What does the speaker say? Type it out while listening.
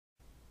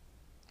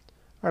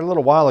All right, a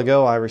little while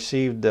ago, I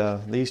received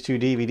these two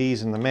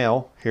DVDs in the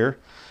mail here,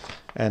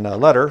 and a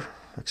letter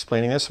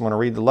explaining this. I'm going to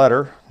read the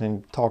letter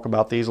and talk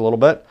about these a little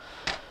bit.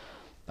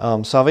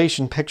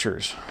 Salvation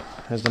Pictures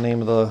is the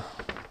name of the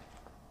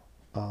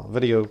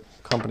video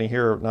company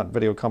here. Not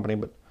video company,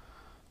 but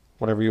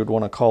whatever you would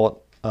want to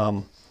call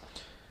it.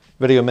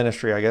 Video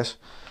ministry, I guess.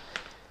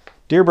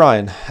 Dear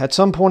Brian, at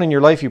some point in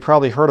your life, you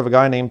probably heard of a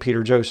guy named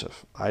Peter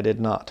Joseph. I did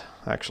not,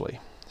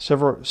 actually.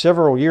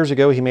 Several years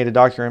ago, he made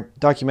a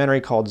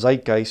documentary called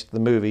Zeitgeist, the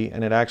movie,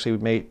 and it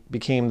actually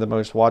became the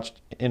most watched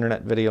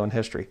internet video in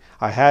history.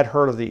 I had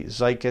heard of the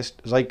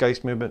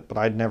Zeitgeist movement, but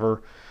I'd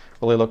never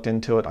really looked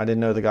into it. I didn't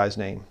know the guy's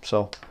name,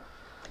 so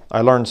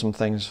I learned some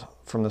things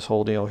from this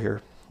whole deal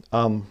here.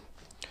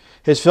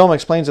 His film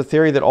explains the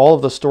theory that all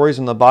of the stories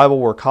in the Bible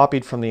were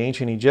copied from the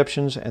ancient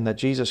Egyptians and that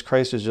Jesus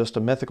Christ is just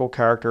a mythical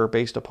character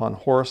based upon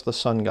Horus, the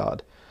sun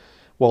god.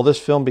 Well, this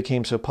film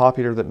became so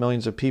popular that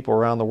millions of people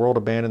around the world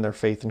abandoned their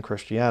faith in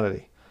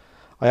Christianity.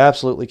 I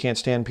absolutely can't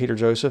stand Peter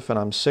Joseph, and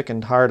I'm sick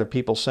and tired of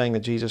people saying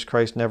that Jesus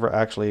Christ never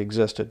actually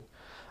existed.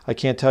 I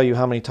can't tell you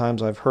how many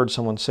times I've heard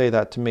someone say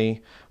that to me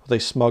with a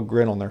smug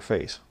grin on their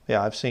face.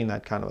 Yeah, I've seen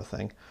that kind of a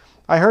thing.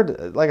 I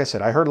heard, like I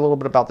said, I heard a little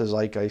bit about the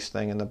Zeitgeist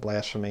thing and the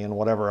blasphemy and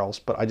whatever else,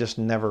 but I just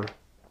never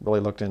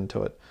really looked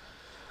into it.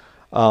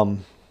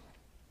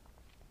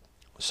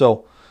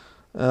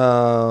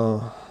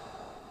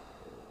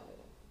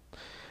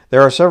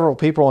 There are several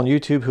people on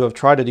YouTube who have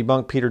tried to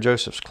debunk Peter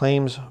Joseph's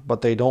claims,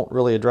 but they don't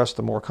really address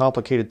the more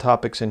complicated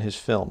topics in his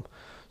film.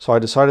 So I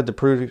decided to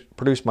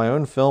produce my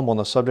own film on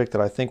the subject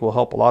that I think will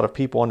help a lot of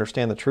people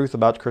understand the truth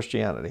about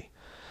Christianity.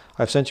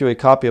 I've sent you a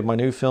copy of my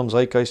new film,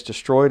 Zeitgeist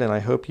Destroyed, and I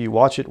hope you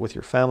watch it with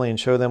your family and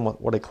show them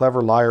what a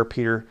clever liar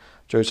Peter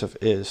Joseph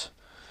is.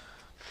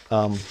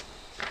 I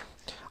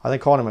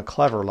think calling him a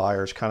clever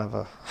liar is kind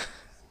of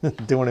a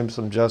doing him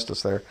some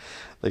justice there.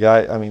 The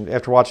guy, I mean,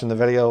 after watching the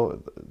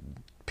video,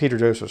 Peter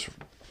Joseph's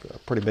a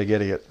pretty big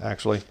idiot,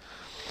 actually.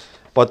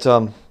 But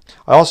I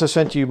also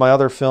sent you my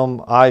other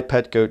film, I,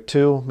 Pet Goat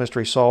 2,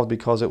 Mystery Solved,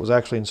 because it was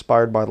actually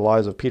inspired by the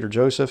lies of Peter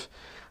Joseph,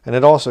 and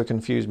it also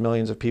confused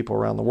millions of people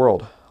around the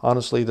world.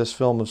 Honestly, this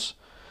film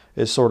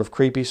is sort of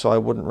creepy, so I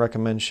wouldn't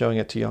recommend showing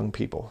it to young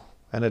people.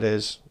 And it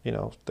is, you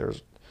know, there's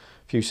a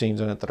few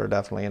scenes in it that are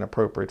definitely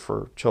inappropriate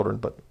for children,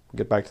 but we'll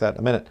get back to that in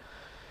a minute.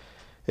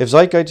 If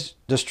Zeitgeist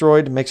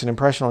Destroyed makes an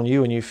impression on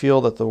you and you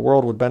feel that the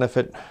world would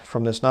benefit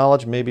from this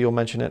knowledge, maybe you'll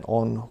mention it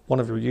on one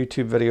of your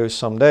YouTube videos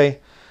someday.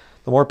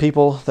 The more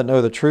people that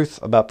know the truth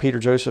about Peter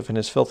Joseph and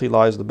his filthy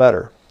lies, the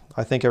better.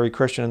 I think every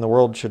Christian in the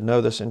world should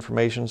know this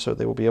information so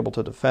they will be able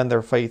to defend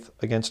their faith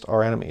against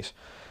our enemies.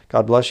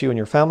 God bless you and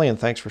your family, and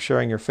thanks for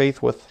sharing your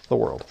faith with the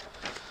world.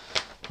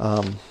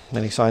 And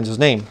he signs his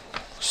name.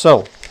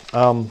 So,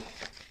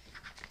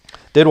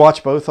 did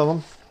watch both of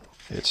them.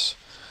 It's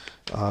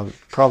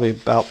probably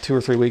about 2 or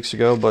 3 weeks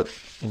ago, but,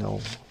 you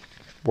know,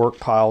 work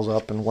piles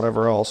up and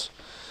whatever else.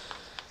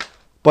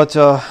 But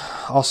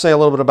I'll say a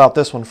little bit about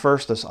this one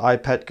first, this I,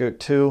 Pet Goat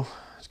 2.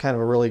 It's kind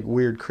of a really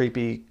weird,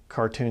 creepy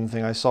cartoon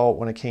thing. I saw it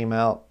when it came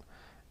out,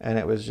 and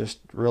it was just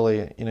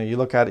really, you know, you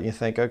look at it and you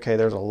think, okay,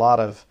 there's a lot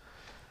of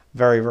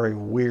very, very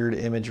weird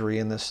imagery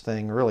in this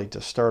thing, really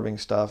disturbing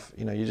stuff.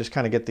 You know, you just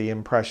kind of get the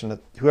impression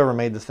that whoever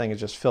made the thing is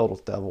just filled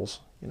with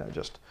devils, you know,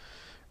 just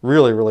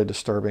really, really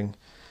disturbing.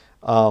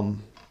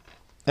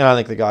 And I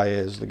think the guy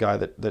is the guy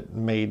that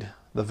made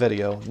the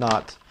video,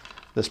 not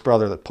this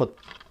brother that put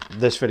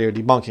this video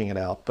debunking it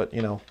out. But,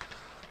 you know,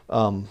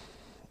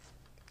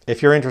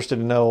 if you're interested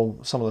to know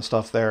some of the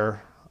stuff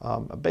there,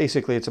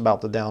 basically it's about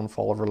the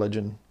downfall of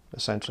religion,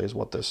 essentially, is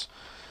what this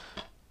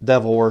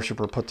devil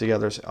worshiper put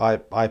together, this I,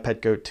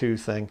 Pet Goat 2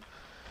 thing.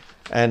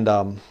 And,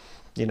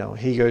 you know,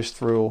 he goes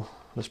through,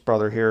 this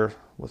brother here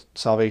with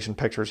Salvation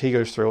Pictures, he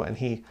goes through and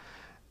he,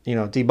 you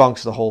know,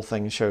 debunks the whole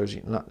thing and shows,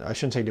 I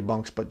shouldn't say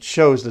debunks, but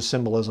shows the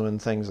symbolism and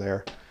things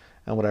there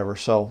and whatever.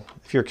 So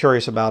if you're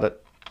curious about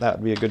it, that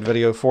would be a good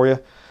video for you.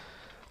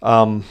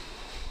 And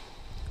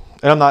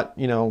I'm not,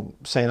 you know,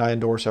 saying I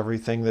endorse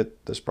everything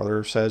that this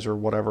brother says or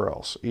whatever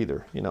else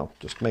either, you know,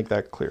 just make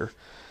that clear.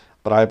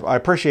 But I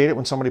appreciate it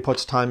when somebody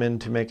puts time in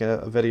to make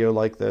a video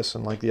like this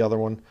and like the other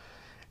one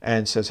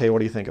and says, hey, what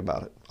do you think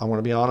about it? I want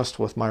to be honest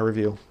with my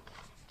review.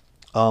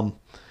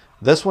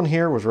 This one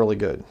here was really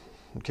good.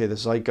 Okay, the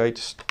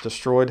Zeitgeist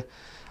Destroyed.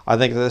 I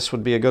think this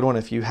would be a good one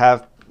if you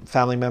have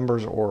family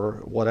members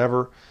or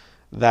whatever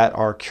that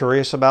are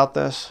curious about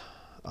this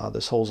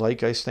whole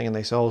Zeitgeist thing, and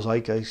they say, oh,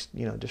 Zeitgeist,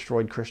 you know,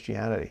 destroyed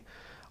Christianity.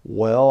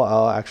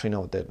 Well, actually,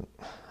 no, it didn't.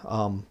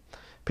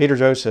 Peter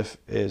Joseph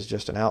is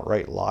just an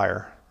outright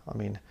liar. I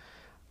mean,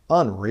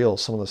 unreal,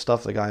 some of the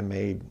stuff the guy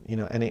made. You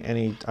know,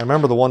 I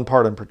remember the one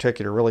part in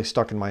particular really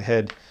stuck in my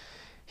head.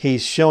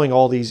 He's showing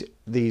all these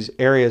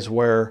areas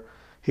where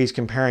he's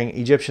comparing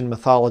Egyptian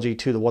mythology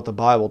to what the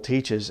Bible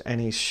teaches, and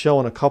he's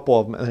showing a couple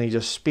of them, and he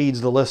just speeds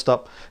the list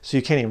up so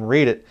you can't even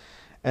read it.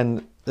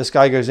 And this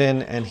guy goes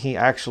in and he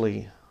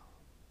actually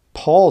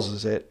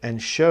pauses it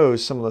and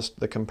shows some of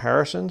the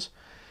comparisons.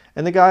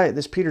 And the guy,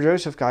 this Peter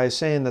Joseph guy, is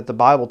saying that the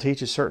Bible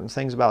teaches certain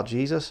things about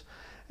Jesus.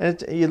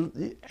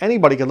 And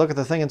anybody could look at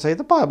the thing and say,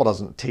 the Bible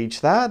doesn't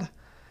teach that.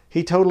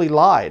 He totally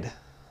lied.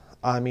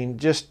 I mean,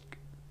 just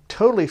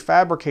totally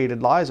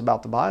fabricated lies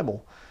about the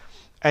Bible.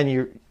 And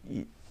you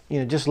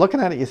know, just looking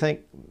at it, you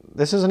think,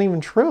 this isn't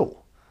even true.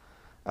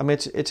 I mean,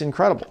 it's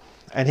incredible.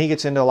 And he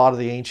gets into a lot of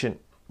the ancient,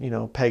 you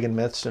know, pagan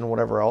myths and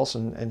whatever else,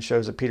 and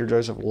shows that Peter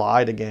Joseph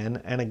lied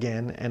again and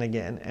again and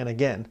again and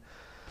again.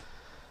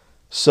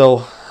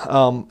 So,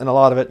 and a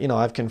lot of it, you know,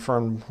 I've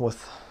confirmed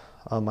with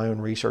my own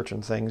research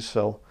and things.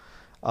 So,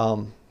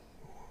 you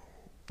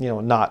know,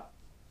 not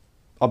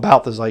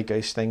about the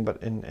Zeitgeist thing,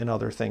 but in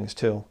other things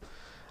too.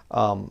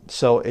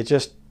 So it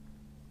just,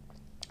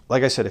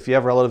 like I said, if you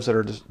have relatives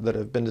that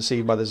have been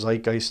deceived by the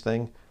Zeitgeist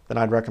thing, then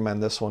I'd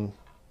recommend this one.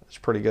 It's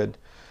pretty good.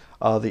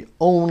 The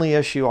only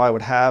issue I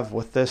would have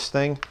with this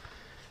thing,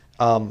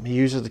 he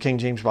uses the King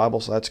James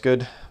Bible, so that's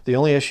good. The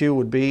only issue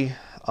would be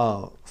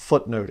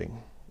footnoting.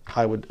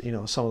 I would, you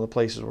know, some of the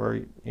places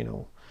where, you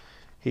know,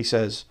 he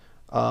says,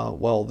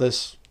 well,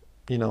 this,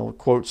 you know,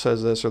 quote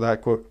says this or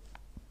that quote.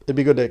 It'd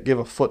be good to give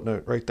a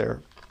footnote right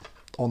there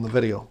on the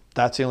video.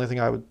 That's the only thing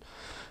I would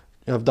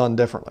have done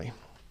differently.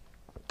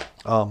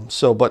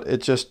 But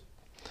it just,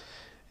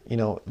 you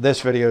know,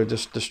 this video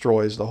just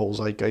destroys the whole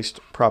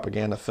Zeitgeist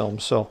propaganda film.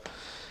 So,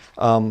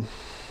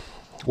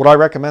 would I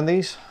recommend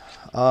these?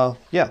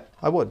 Yeah,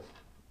 I would.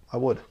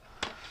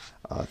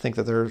 I think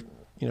that they're,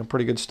 you know,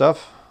 pretty good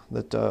stuff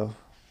that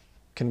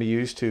can be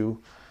used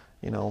to,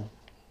 you know,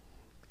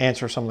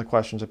 answer some of the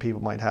questions that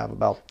people might have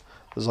about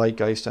the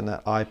Zeitgeist and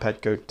that I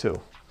Pet Goat too.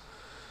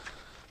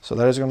 So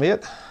that is going to be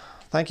it.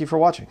 Thank you for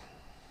watching.